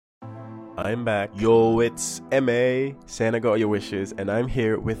I'm back. Yo, it's MA. Santa got your wishes, and I'm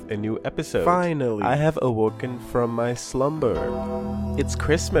here with a new episode. Finally, I have awoken from my slumber. It's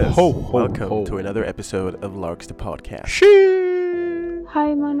Christmas. Welcome to another episode of Larks the Podcast.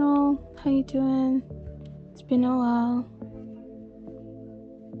 Hi, Mano. How you doing? It's been a while.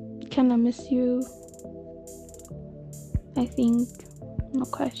 Kinda miss you. I think. I'm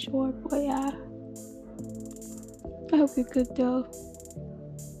not quite sure, but yeah. I hope you're good though.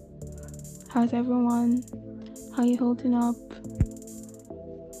 How's everyone? How you holding up?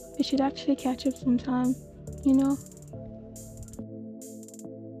 We should actually catch up sometime, you know?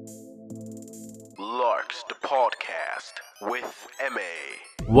 Larks the Podcast with MA.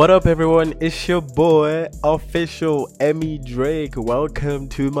 What up, everyone? It's your boy, official Emmy Drake. Welcome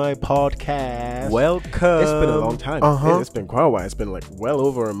to my podcast. Welcome. It's been a long time. It's been quite a while. It's been like well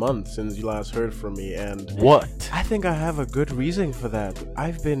over a month since you last heard from me, and I think I have a good reason for that.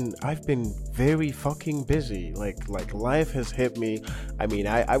 I've been very fucking busy. Like life has hit me. I mean,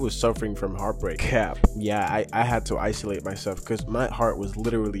 I was suffering from heartbreak. Yeah, I had to isolate myself because my heart was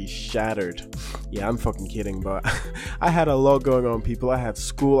literally shattered. Yeah, I'm fucking kidding, but I had a lot going on, people. I had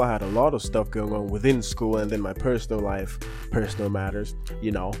school. I had a lot of stuff going on within school, and then my personal life, personal matters.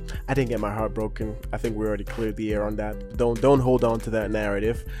 You know, I didn't get my heart broken. I think we already cleared the air on that. Don't hold on to that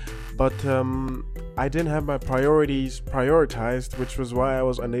narrative. But I didn't have my priorities prioritized, which was why I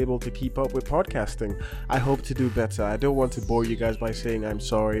was unable to keep up with podcasting. I hope to do better. I don't want to bore you guys by saying I'm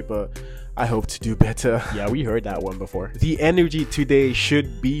sorry, but I hope to do better. Yeah, we heard that one before. The energy today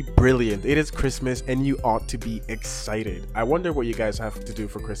should be brilliant. It is Christmas and you ought to be excited. I wonder what you guys have to do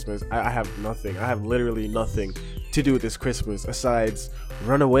for Christmas. I have nothing. I have literally nothing to do this Christmas aside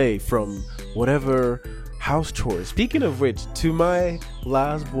run away from whatever house chores. Speaking of which, to my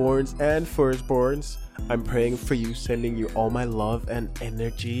lastborns and firstborns, I'm praying for you, sending you all my love and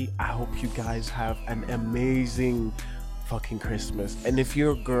energy. I hope you guys have an amazing fucking Christmas. And if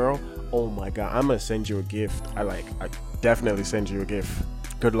you're a girl, oh my god, I'm gonna send you a gift. I definitely send you a gift.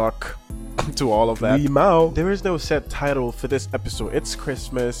 Good luck to all of that. There is no set title for this episode. It's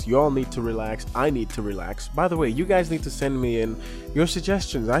Christmas. You all need to relax. I need to relax. By the way, you guys need to send me in your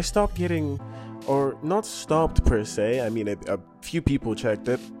suggestions. I stopped getting, or not stopped per se. I mean, a few people checked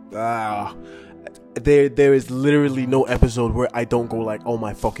it. There is literally no episode where I don't go like, oh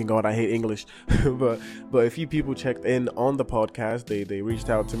my fucking god, I hate English. but a few people checked in on the podcast. They reached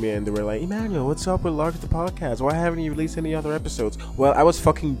out to me and they were like, Emmanuel, what's up with Larks the Podcast? Why haven't you released any other episodes? Well, I was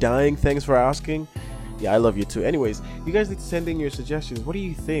fucking dying. Thanks for asking. Yeah, I love you too. Anyways, you guys need to send in your suggestions. What do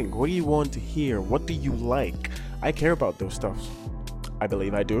you think? What do you want to hear? What do you like? I care about those stuffs. I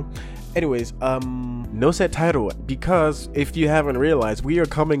believe I do. Anyways, no set title, because if you haven't realized, we are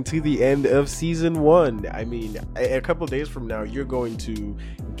coming to the end of season 1. I mean, a couple days from now, you're going to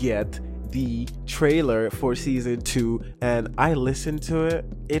get the trailer for season 2, and I listened to it.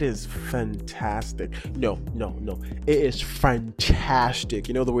 It is fantastic. No, it is fantastic.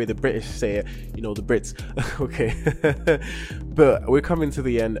 You know the way the British say it, you know, the Brits. Okay. But we're coming to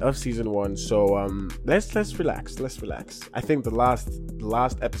the end of season 1, so let's relax. I think the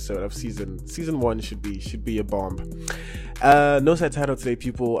last episode of season 1 should be a bomb. No set title today,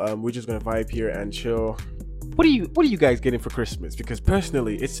 people. We're just gonna vibe here and chill. What are you guys getting for Christmas? Because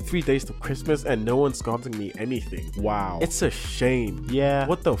personally, it's 3 days to Christmas and no one's gotten me anything. Wow. It's a shame. Yeah.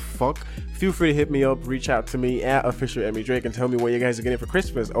 What the fuck? Feel free to hit me up, reach out to me at official Emmy Drake and tell me what you guys are getting for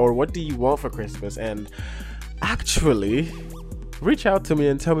Christmas, or what do you want for Christmas? And actually, reach out to me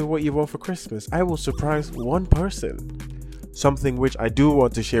and tell me what you want for Christmas. I will surprise one person. Something which I do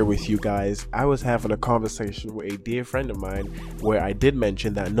want to share with you guys. I was having a conversation with a dear friend of mine where I did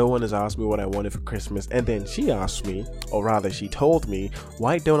mention that no one has asked me what I wanted for Christmas, and then she asked me, or rather she told me,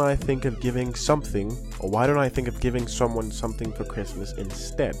 why don't I think of giving something, or why don't I think of giving someone something for Christmas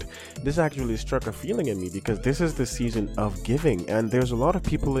instead? This actually struck a feeling in me because this is the season of giving and there's a lot of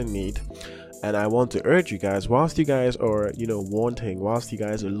people in need. And I want to urge you guys, whilst you guys are, whilst you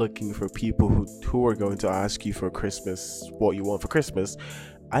guys are looking for people who are going to ask you for Christmas, what you want for Christmas,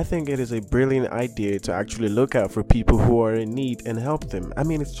 I think it is a brilliant idea to actually look out for people who are in need and help them. I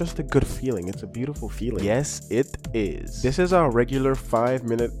mean, it's just a good feeling. It's a beautiful feeling. Yes, it is. This is our regular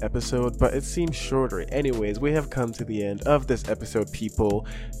 5-minute episode, but it seems shorter. Anyways, we have come to the end of this episode, people.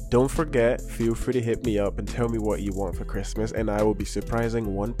 Don't forget, feel free to hit me up and tell me what you want for Christmas, and I will be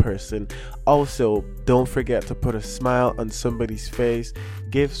surprising one person. Also, don't forget to put a smile on somebody's face.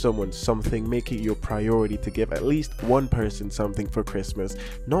 Give someone something. Make it your priority to give at least one person something for Christmas.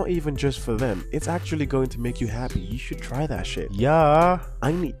 Not even just for them. It's actually going to make you happy. You should try that shit. Yeah.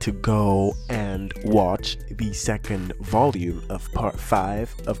 I need to go and watch the second volume of part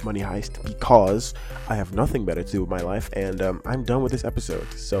 5 of Money Heist because I have nothing better to do with my life, and I'm done with this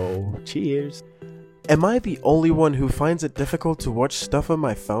episode. So, cheers. Am I the only one who finds it difficult to watch stuff on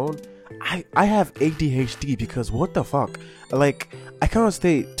my phone? I have ADHD because what the fuck? Like, I can't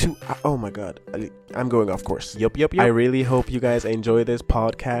stay too... Oh my god. I'm going off course. Yup. I really hope you guys enjoy this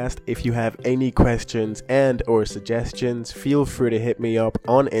podcast. If you have any questions and or suggestions, feel free to hit me up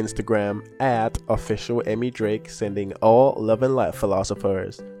on Instagram at official Emmy Drake, sending all love and light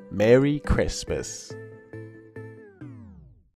philosophers. Merry Christmas.